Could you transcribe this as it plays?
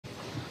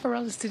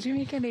Aroldis, did you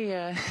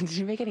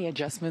make any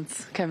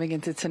adjustments coming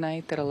into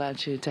tonight that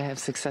allowed you to have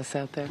success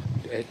out there?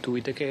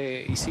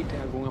 ¿Hiciste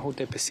algún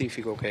ajuste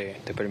específico que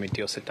te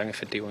permitió ser tan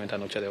efectivo en esta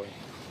noche de hoy?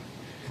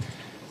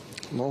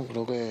 No,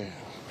 creo que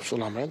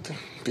solamente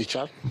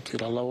pichar,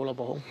 tirar la bola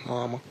para abajo,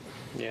 nada más.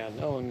 Yeah,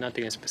 no,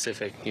 nothing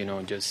specific,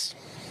 just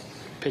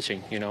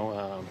pitching,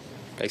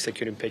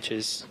 executing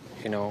pitches,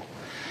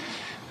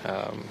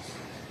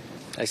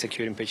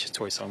 executing pitches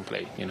towards home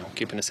plate,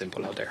 keeping it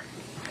simple out there.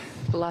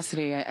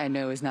 Velocity, I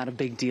know, is not a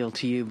big deal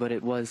to you, but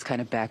it was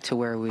kind of back to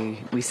where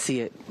we see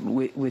it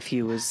with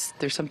you. Is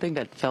there something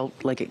that felt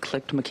like it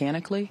clicked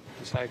mechanically?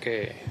 Sabes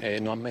que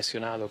no has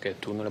mencionado que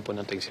tú no le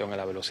pones atención a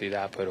la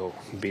velocidad, pero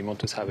vimos,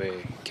 tú sabes,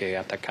 que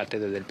atacaste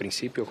desde el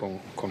principio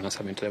con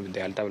lanzamiento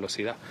de alta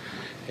velocidad.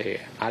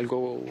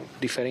 Algo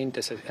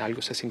diferente,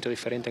 algo se sintió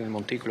diferente en el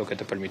montículo que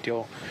te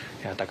permitió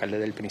atacar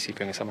desde el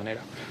principio en esa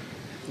manera.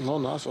 No,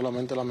 nada,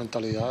 solamente la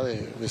mentalidad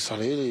de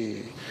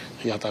salir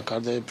y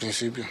atacar desde el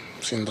principio,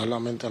 sin dar la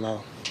mente a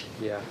nada.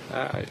 Yeah,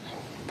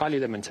 probably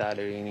the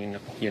mentality,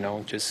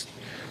 just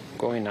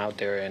going out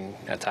there and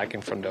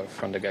attacking from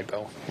the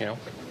get-go,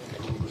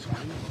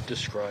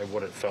 Describe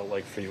what it felt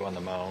like for you on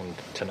the mound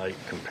tonight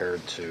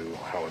compared to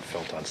how it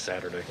felt on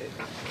Saturday.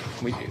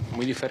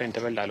 Muy diferente,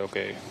 ¿verdad?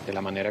 De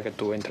la manera que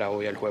tú entras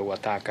hoy al juego,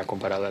 ataca,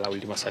 comparado a la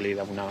última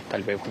salida,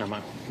 tal vez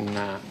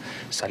una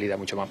salida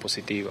mucho más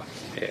positiva.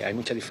 Hay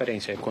mucha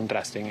diferencia,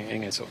 contraste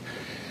en eso.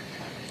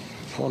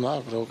 No,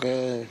 nada, creo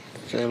que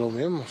es lo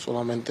mismo,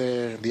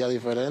 solamente días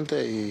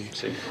diferentes y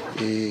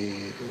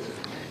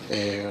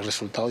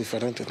resultados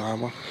diferentes, nada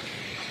más.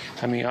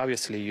 I mean,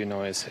 obviously,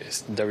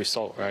 it's the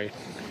result, right?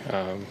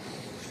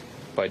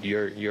 But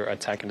you're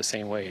attacking the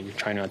same way. You're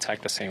trying to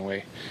attack the same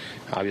way.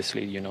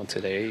 Obviously,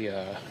 today,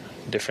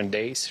 different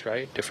days,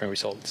 right? Different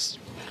results.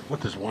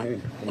 What does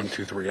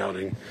 1-2-3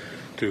 outing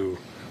do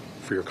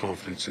for your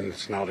confidence? And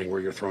it's an outing where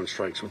you're throwing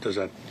strikes. What does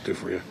that do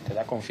for you? Te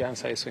da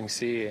confianza eso en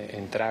sí,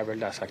 entrar,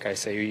 ¿verdad? Sacar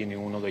ese inning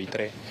 1, 2 y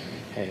 3.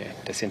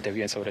 Te sientes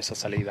bien sobre esa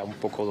salida, un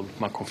poco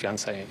más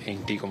confianza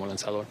en ti como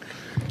lanzador.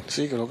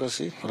 Sí, creo que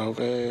sí. Creo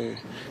que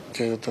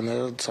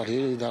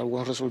salir y dar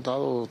buen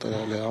resultado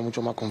le da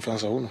mucho más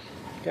confianza a uno.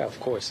 Yeah, of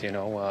course. You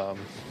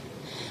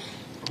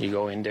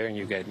go in there and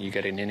you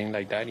get an inning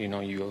like that.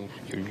 You're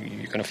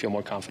gonna feel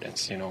more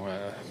confidence.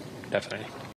 Definitely.